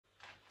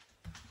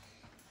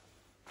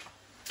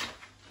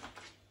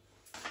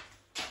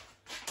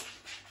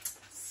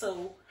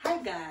So hi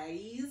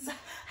guys,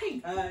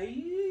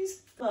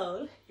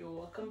 well, you're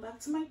welcome back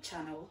to my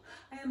channel.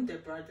 I am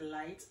Deborah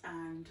Delight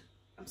and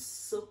I'm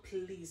so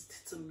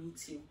pleased to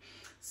meet you.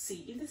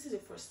 See, if this is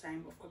your first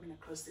time of coming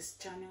across this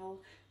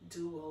channel,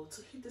 do well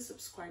to hit the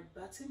subscribe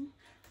button.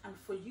 And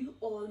for you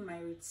all my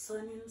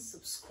returning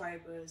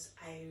subscribers,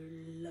 I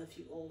love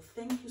you all.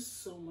 Thank you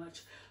so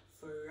much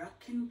for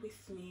rocking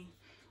with me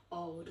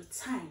all the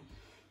time.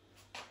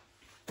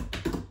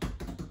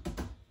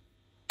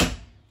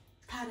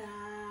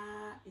 Ta-da!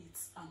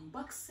 It's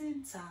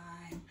unboxing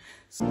time.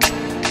 So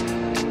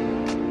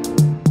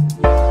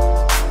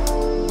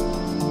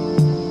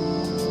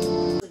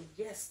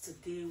yes,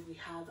 today we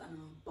have an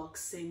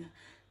unboxing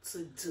to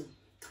do.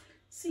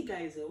 See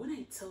guys, when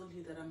I tell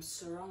you that I'm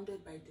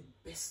surrounded by the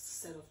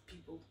best set of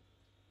people,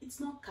 it's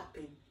not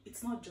capping,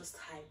 it's not just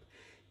hype,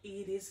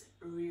 it is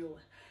real.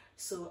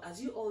 So as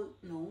you all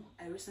know,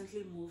 I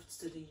recently moved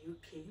to the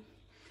UK,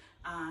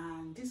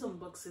 and this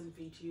unboxing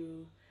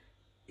video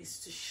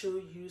is to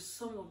show you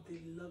some of the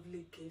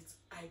lovely gifts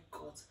I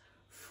got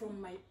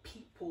from my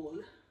people,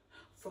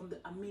 from the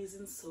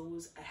amazing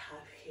souls I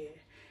have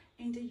here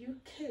in the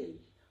UK.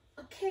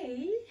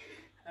 Okay?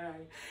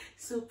 Alright,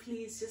 so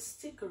please just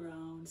stick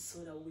around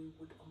so that we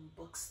would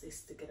unbox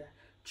this together.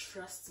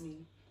 Trust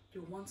me,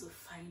 you want to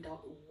find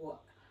out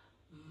what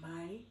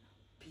my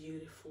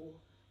beautiful,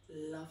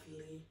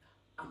 lovely,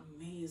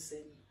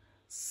 amazing,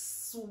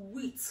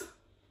 sweet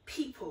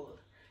people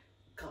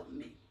got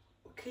me.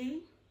 Okay?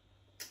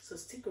 So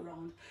stick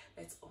around,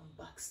 let's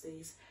unbox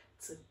this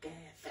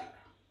together.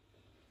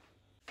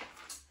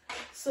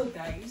 So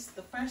guys,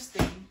 the first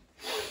thing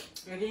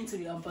we're going to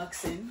be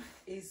unboxing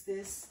is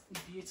this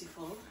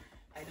beautiful,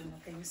 I don't know,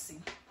 can you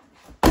see?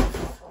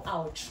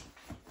 Ouch.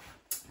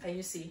 Can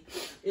you see?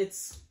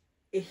 It's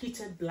a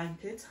heated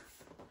blanket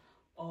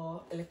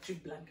or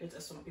electric blanket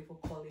as some people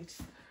call it.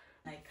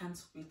 And I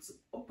can't wait to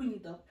open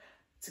it up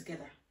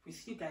together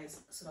with you guys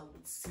so that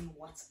we'll see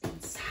what's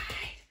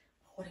inside,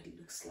 what it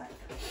looks like.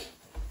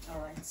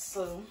 Alright,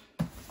 so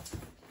you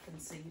can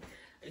see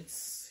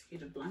it's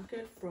a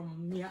blanket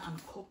from Mia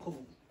and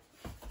Coco.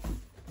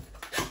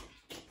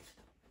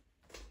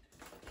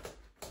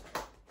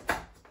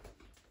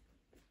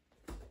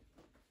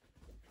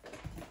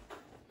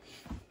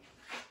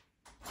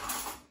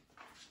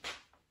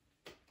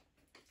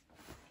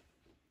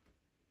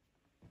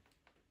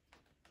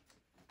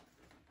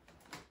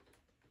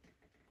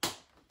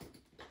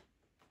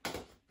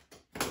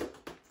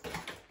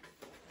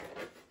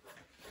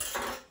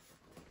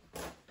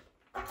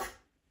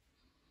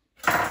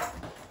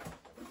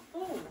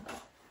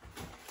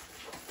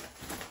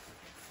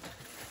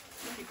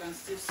 Can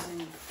still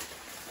see.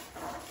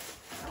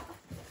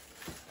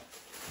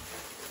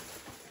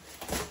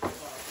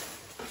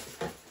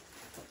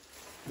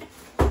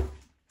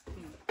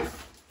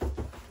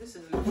 This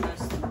is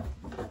interesting.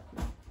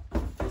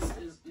 This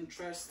is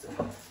interesting.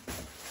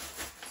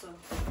 So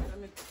let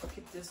me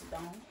keep this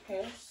down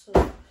here so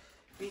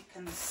we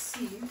can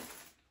see.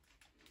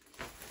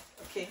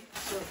 Okay,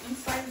 so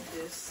inside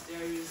this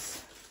there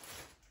is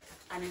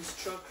an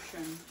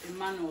instruction, a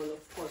manual,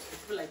 of course. I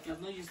feel like I've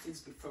not used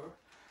this before,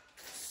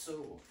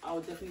 so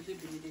I'll definitely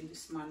be needing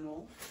this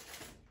manual.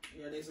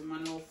 Yeah, there's a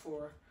manual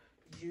for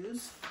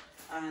use,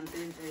 and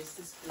then there's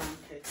this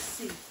blanket.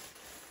 See,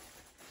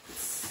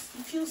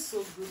 it feels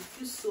so good, it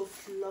feels so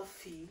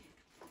fluffy.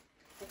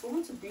 Like, I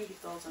want to bring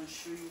it out and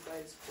show you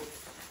guys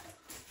both.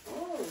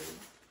 Oh,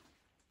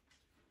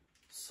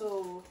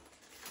 so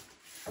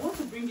I want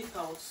to bring it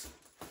out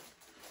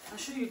and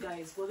show you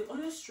guys, but the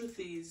honest truth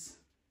is,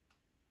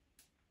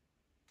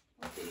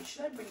 okay,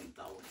 should I bring it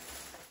out?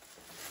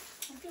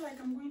 I feel like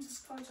I'm going to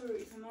scatter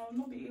it and I'll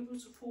not be able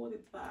to fold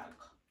it back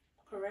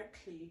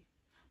correctly.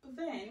 But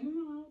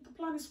then, the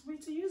plan is for me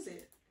to use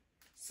it.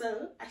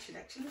 So, I should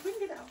actually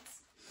bring it out.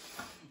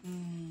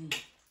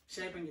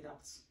 Should I bring it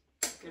out?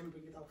 Let me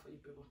bring it out for you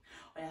people.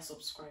 Oh yeah,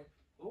 subscribe.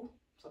 Oh,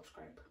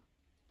 subscribe.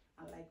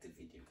 And like the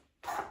video.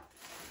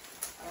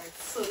 Alright,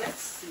 so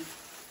let's see.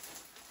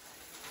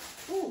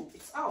 Oh,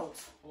 it's out.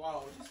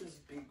 Wow, this is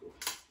big.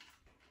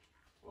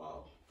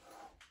 Wow.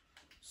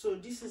 So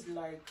this is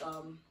like,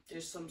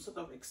 there's some sort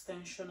of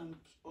extension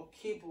or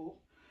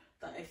cable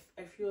that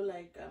I feel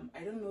like,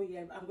 I don't know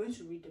yet. I'm going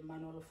to read the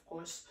manual, of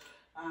course,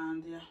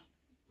 and yeah,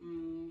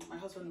 my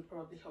husband will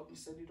probably help me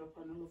set it up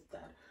and all of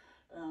that,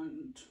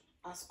 and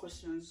ask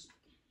questions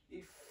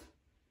if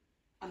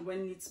and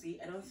when needs be.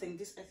 I think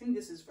this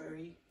is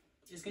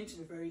it's going to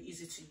be very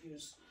easy to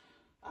use.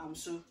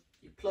 So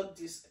you plug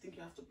this, I think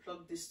you have to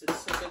plug this to the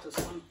socket or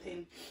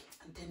something,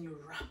 and then you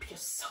wrap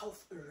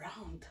yourself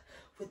around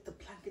with the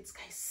blankets.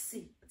 Guys,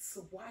 see, it's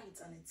white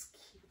and it's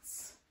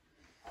cute.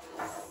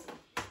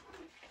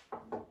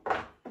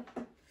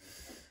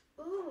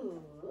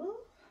 Oh,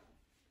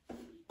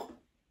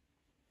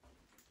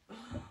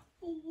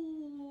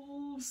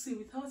 see,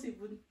 without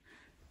even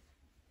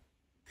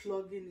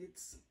plugging it,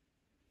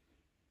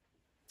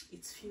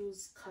 it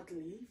feels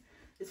cuddly,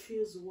 it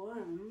feels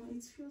warm,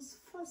 it feels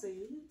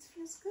fuzzy, it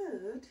feels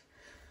good.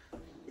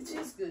 It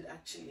feels good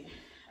actually.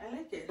 I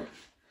like it.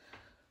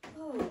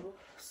 Oh,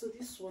 so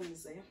this one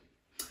is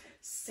a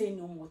say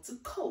no more to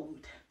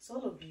cold. So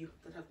all of you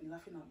that have been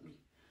laughing at me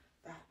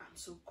that I'm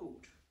so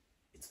cold,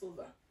 it's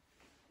over.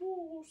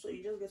 Ooh, so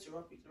you just get to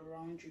wrap it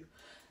around you,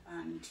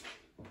 and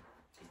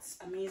it's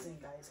amazing,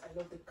 guys. I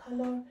love the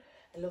color.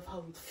 I love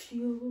how it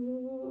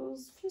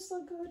feels. Feels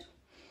so good,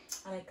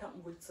 and I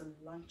can't wait to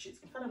launch it.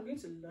 In fact, I'm going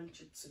to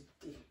launch it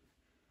today.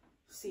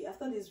 See,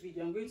 after this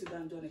video, I'm going to go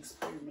and do an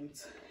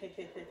experiment.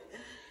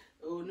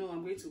 Oh no,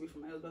 I'm going to wait for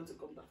my husband to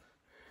come back.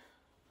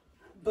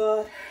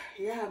 But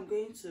yeah, I'm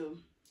going to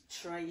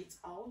try it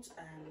out,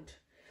 and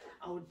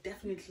I will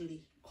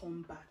definitely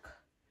come back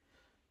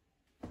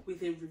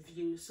with a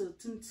review. So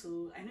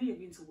Tunto, I know you're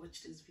going to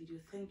watch this video.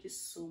 Thank you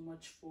so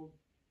much for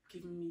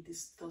giving me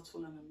this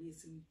thoughtful and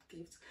amazing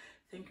gift.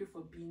 Thank you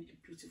for being a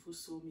beautiful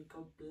soul. May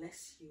God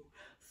bless you.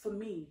 For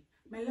me,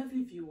 my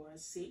lovely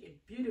viewers, say a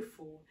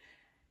beautiful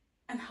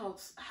and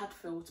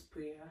heartfelt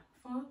prayer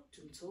for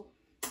Tunto.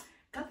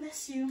 God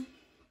bless you.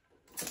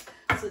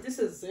 So this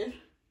is it,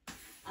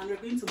 and we're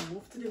going to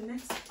move to the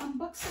next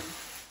unboxing.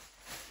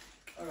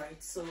 All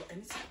right, so I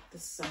need to put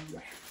this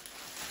somewhere.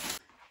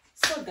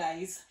 So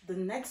guys, the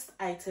next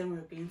item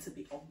we're going to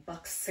be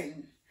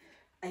unboxing.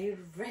 Are you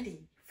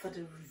ready for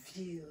the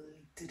reveal?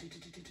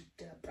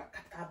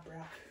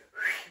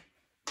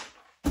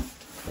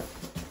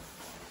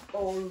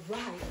 All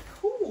right,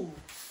 cool.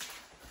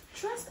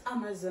 Trust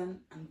Amazon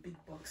and big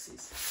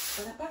boxes,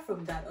 but apart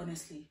from that,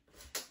 honestly,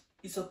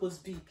 it's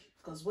supposed big,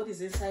 because what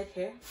is inside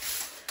here?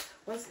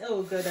 What's,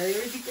 oh god, I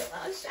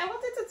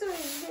wanted to do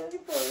it.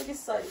 People already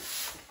saw it.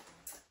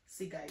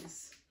 See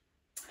guys,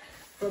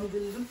 from the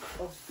look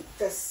of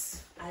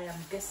this, I am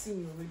guessing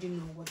you already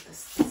know what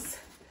this is.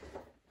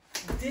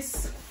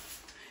 This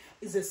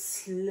is a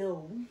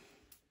slow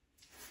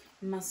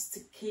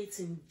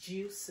masticating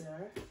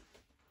juicer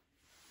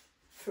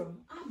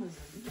from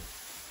Amazon.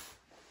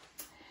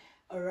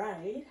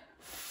 Alright,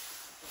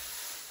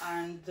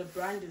 and the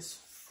brand is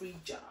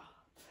Frija.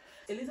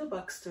 A little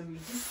backstory: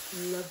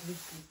 this lovely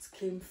gift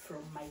came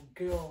from my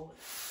girl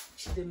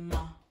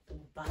Chidema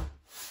Uba.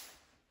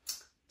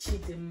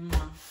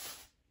 Chidema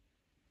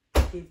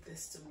gave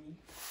this to me.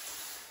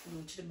 You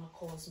know, Chidema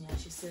calls me and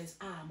she says,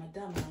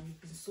 madam, you've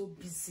been so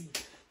busy,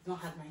 you've not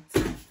had my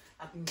time.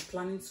 I've been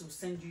planning to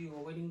send you your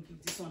wedding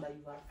gift, this one that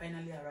you have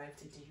finally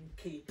arrived in the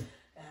UK,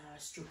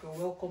 stroke a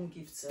welcome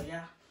gift, so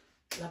yeah,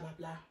 blah blah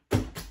blah.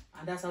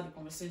 And that's how the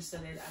conversation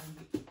started,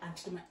 and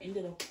Chidema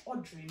ended up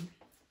ordering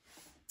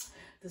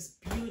this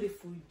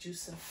beautiful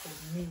juicer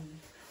for me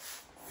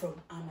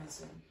from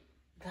Amazon.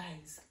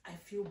 Guys, I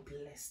feel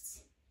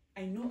blessed.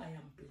 I know I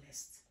am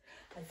blessed.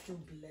 I feel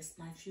blessed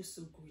and I feel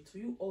so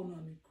grateful. You all know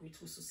I'm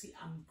grateful. So see,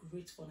 I'm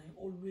grateful, and I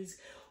always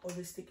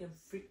take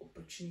every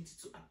opportunity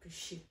to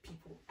appreciate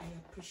people. I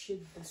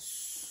appreciate this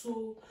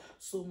so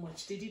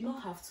much. They did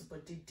not have to,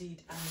 but they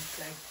did. And it's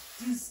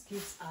like, these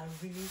gifts are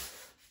really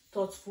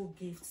thoughtful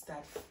gifts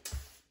that,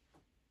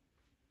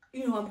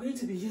 you know, I'm going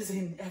to be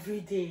using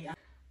every day,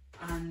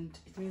 and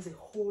it means a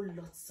whole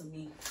lot to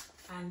me.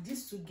 And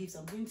these two gifts,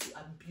 I'm going to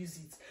abuse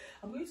it.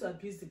 I'm going to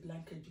abuse the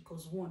blanket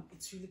because one,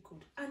 it's really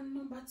good, and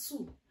number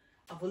two,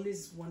 I've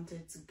always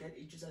wanted to get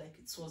a juicer. Like,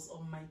 it was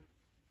on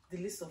the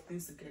list of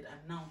things to get,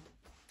 and now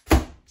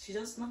she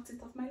just knocked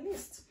it off my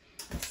list.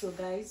 So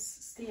guys,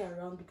 stay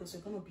around because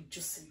we're gonna be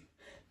juicing.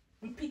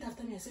 Repeat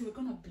after me. I say we're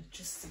gonna be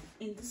juicing.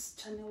 In this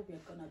channel, we're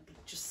gonna be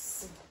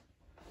juicing.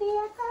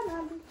 We're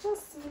gonna be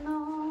juicing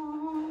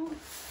now.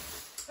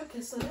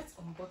 Okay, so let's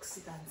unbox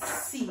it and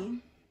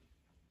see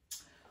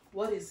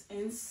what is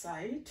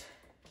inside.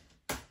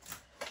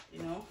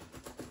 You know,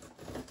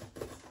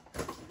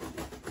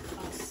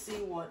 and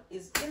see what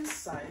is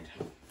inside.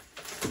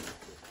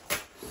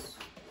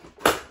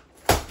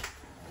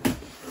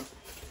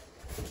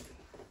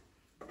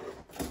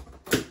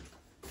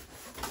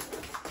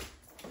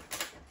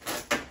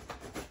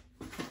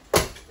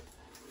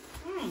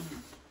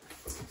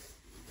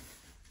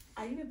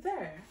 Are you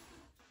there?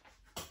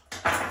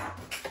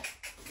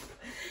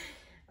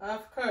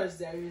 Of course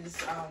there is.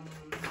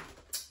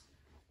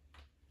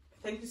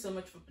 Thank you so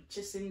much for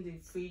purchasing the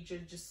Frija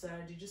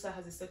juicer. The juicer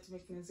has a safety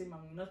mechanism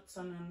and will not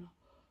turn on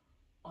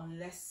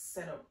unless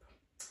set up.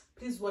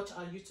 Please watch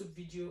our YouTube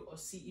video or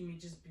see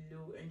images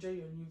below. Enjoy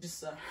your new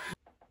juicer.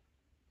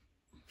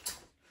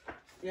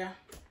 Yeah,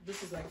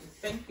 this is like a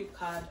thank you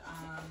card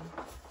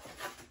and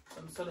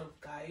some sort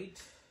of guide.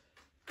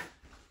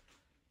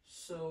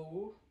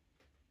 So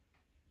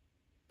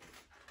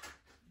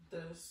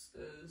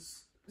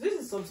this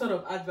is some sort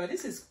of advert.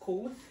 This is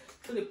cool.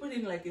 So they put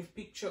in like a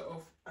picture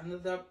of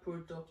another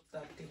product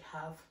that they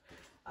have,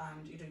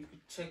 and you know, you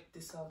could check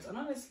this out. And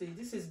honestly,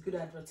 this is good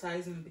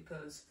advertising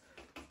because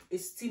a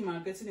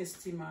steamer, getting a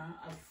steamer,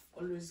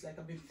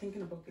 I've been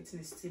thinking about getting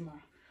a steamer,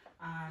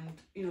 and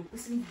you know,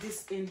 putting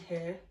this in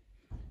here,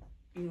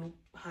 you know,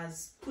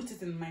 has put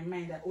it in my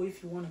mind that, oh,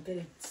 if you want to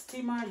get a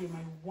steamer, you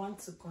might want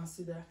to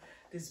consider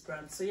this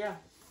brand. So yeah,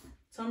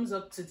 thumbs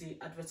up to the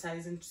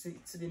advertising,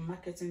 to the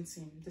marketing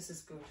team. This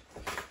is good.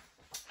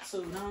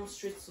 So now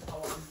straight to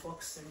our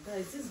unboxing.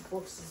 Guys, this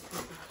box is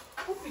beautiful.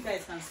 Hope you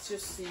guys can still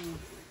see me.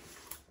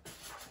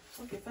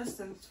 Okay, first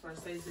things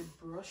first, there is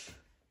a brush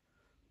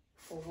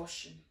for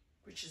washing,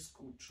 which is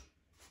good.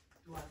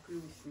 You agree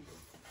with me?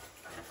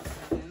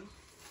 And then,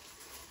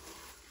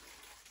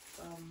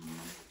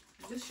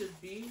 this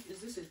should be, is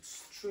this a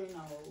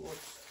strainer or what?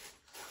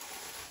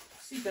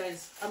 See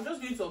guys, I'm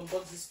just going to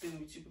unbox this thing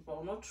with you people.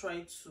 I'll not try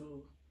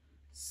to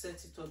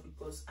set it up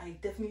because I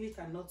definitely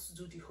cannot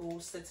do the whole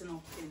setting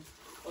up thing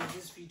on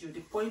this video. The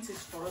point is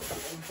for us to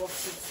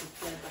unbox it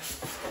together.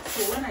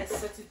 So when I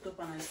set it up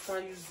and I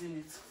start using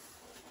it,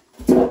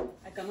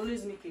 I can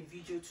always make a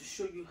video to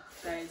show you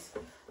guys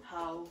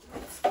how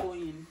it's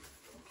going.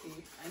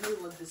 Okay, I know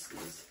what this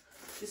is.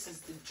 This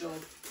is the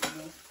jug, you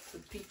know, the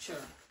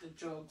pitcher, the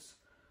jugs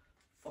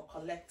for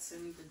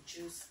collecting the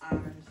juice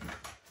and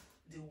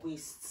the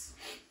wastes.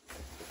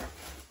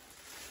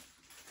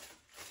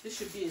 This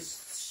should be a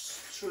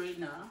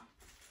strainer.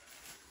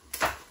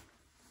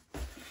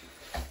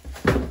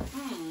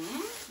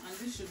 And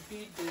this should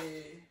be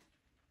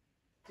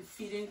the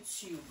feeding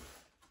tube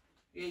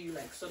where you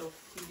like sort of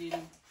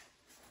feeding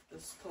the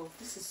stuff.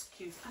 This is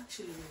cute.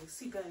 Actually,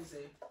 see guys,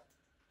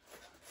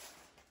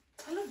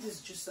 I love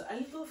this juicer.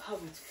 I love how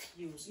it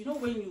feels. You know,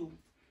 when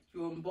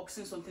you're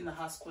unboxing something that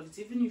has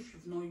quality, even if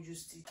you've not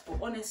used it. But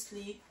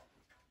honestly,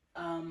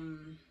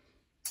 in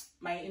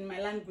my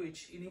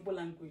language, in Igbo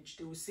language,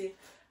 they will say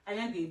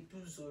 "Ayange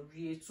booze or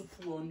rie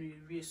tupu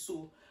onu rie."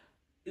 So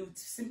it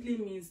simply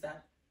means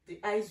that the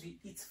eyes will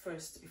eat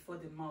first before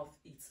the mouth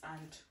eats.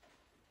 And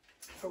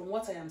from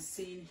what I am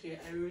seeing here,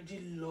 I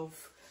really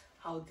love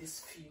how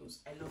this feels.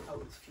 I love how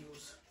it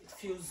feels. It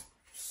feels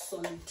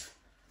solid.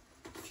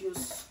 It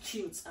feels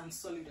cute and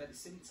solid at the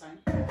same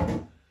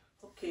time.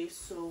 Okay,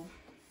 so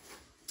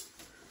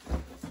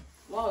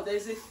wow,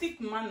 there's a thick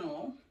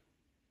manual.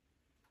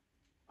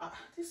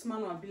 This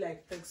manual will be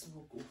like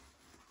textbook.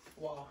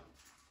 Wow,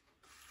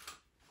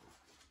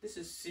 this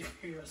is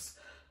serious.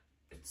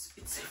 It's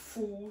a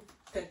full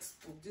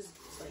textbook. This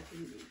is like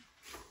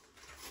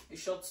a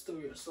short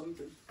story or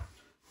something.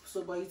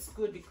 So, but it's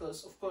good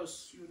because of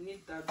course you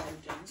need that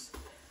guidance.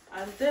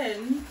 And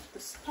then the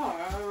star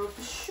of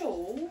the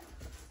show.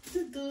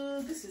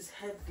 This is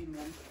heavy,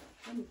 man.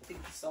 Let me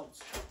take this out,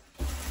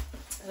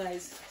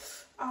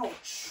 guys.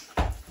 Ouch!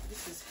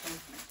 This is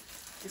heavy.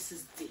 This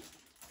is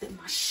the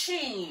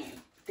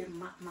machine. The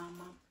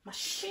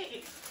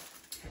machine.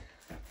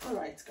 All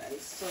right,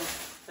 guys. So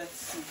let's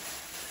see.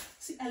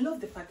 See, I love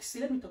the package. See,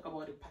 let me talk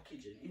about the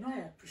packaging. You know, I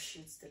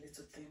appreciate the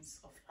little things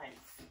of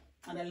life,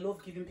 and I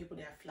love giving people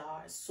their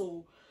flowers.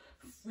 So,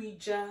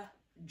 Frija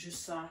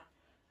juicer,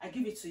 I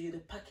give it to you. The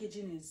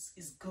packaging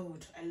is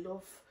good. I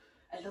love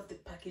the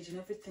packaging.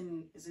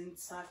 Everything is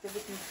intact.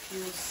 Everything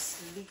feels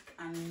sleek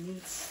and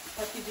neat. The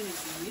packaging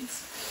is neat.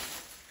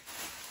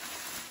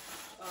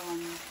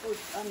 Oh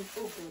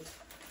god,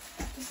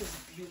 this is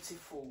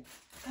beautiful,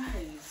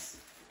 guys.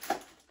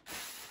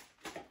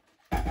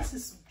 This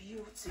is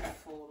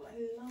beautiful.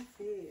 I love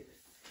it.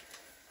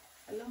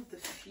 I love the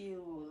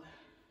feel.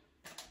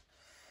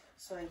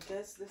 So I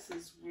guess this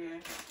is where.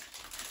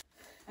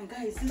 And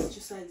guys, this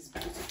juicer is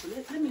beautiful.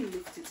 Let me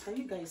lift it. Can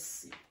you guys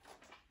see?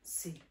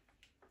 See.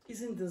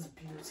 Isn't this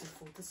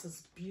beautiful? This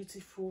is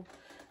beautiful,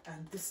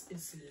 and this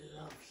is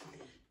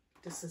lovely.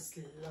 This is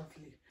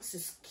lovely. This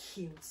is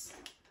cute.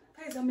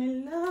 Guys, I'm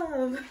in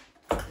love.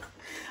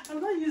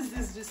 I've not used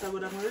this juicer,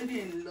 but I'm already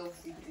in love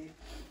with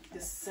the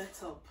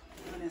setup,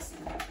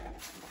 honestly.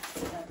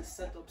 Yeah, the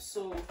setup.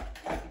 So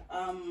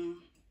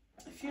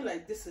I feel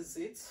like this is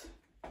it.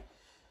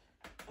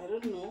 I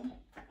don't know.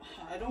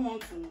 I don't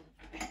want to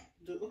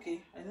do.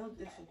 Okay, I know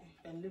this. Okay,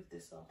 I can leave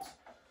this out.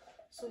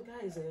 So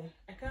guys,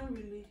 I can't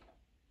really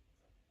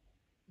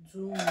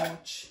do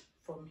much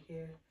from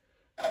here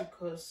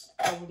because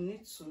I would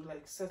need to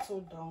like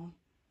settle down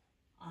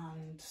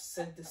and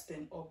set this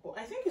thing up. But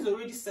I think it's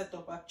already set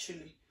up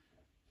actually.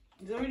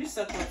 It's already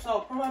set up, so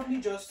I'll probably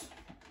just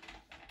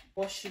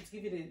wash it,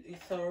 give it a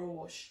thorough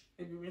wash,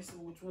 maybe rinse it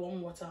with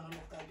warm water and all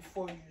of that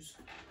before use,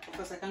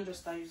 because I can't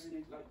just start using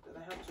it like that.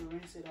 I have to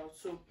rinse it out.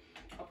 So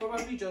I'll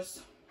probably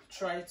just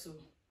try to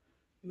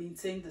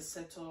maintain the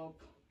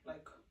setup,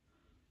 like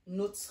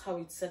note how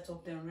it's set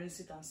up, then rinse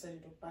it and set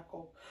it back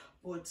up.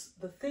 But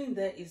the thing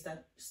there is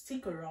that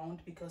stick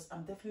around because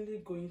I'm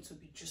definitely going to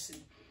be juicing.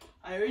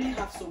 I already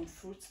have some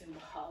fruits in the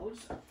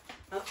house.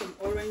 I have some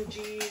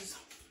oranges,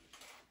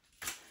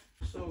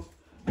 so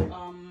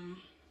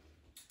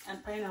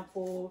and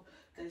pineapple.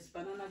 There's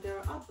banana. There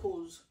are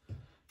apples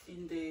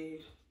in the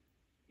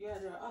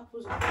there are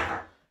apples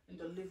in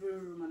the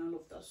living room and all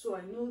of that. So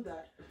I know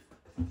that.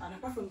 And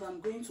apart from that,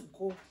 I'm going to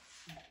go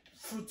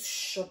fruit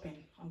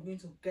shopping. I'm going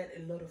to get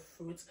a lot of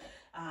fruits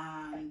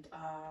and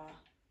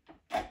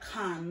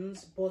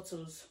cans,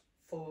 bottles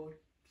for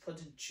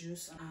the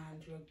juice,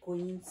 and we're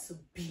going to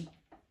be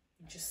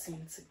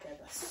juicing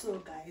together. So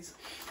guys,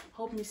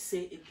 help me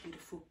say a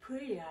beautiful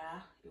prayer,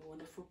 a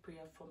wonderful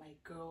prayer for my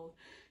girl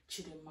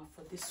Chidema,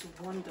 for this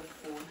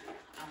wonderful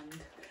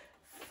and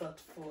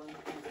thoughtful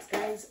gift.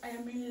 Guys, I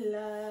am in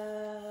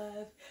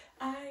love.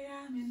 I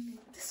am in.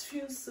 This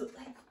feels so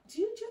like.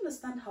 Do you understand?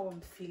 understand how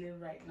I'm feeling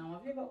right now?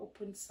 Have you ever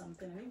opened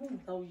something and even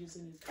without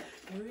using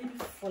it, you really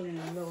fall in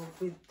love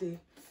with the...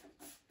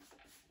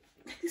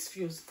 This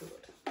feels good.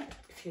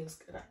 It feels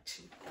good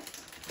actually.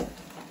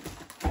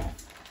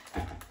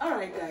 All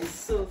right, guys.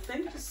 So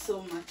thank you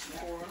so much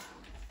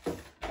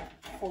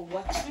for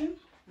watching.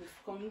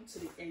 We've come to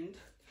the end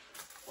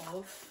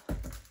of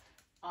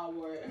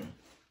our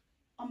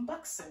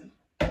unboxing.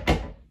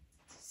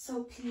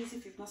 So please,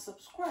 if you've not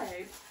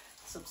subscribed,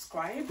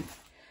 subscribe.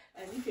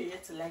 And if you're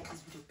yet to like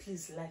this video,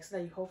 please like so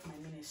that you help my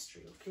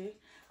ministry, okay?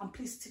 And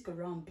please stick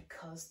around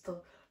because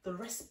the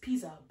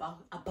recipes are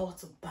about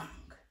to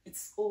bang.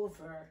 It's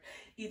over.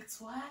 It's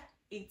what?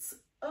 It's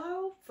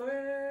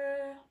over.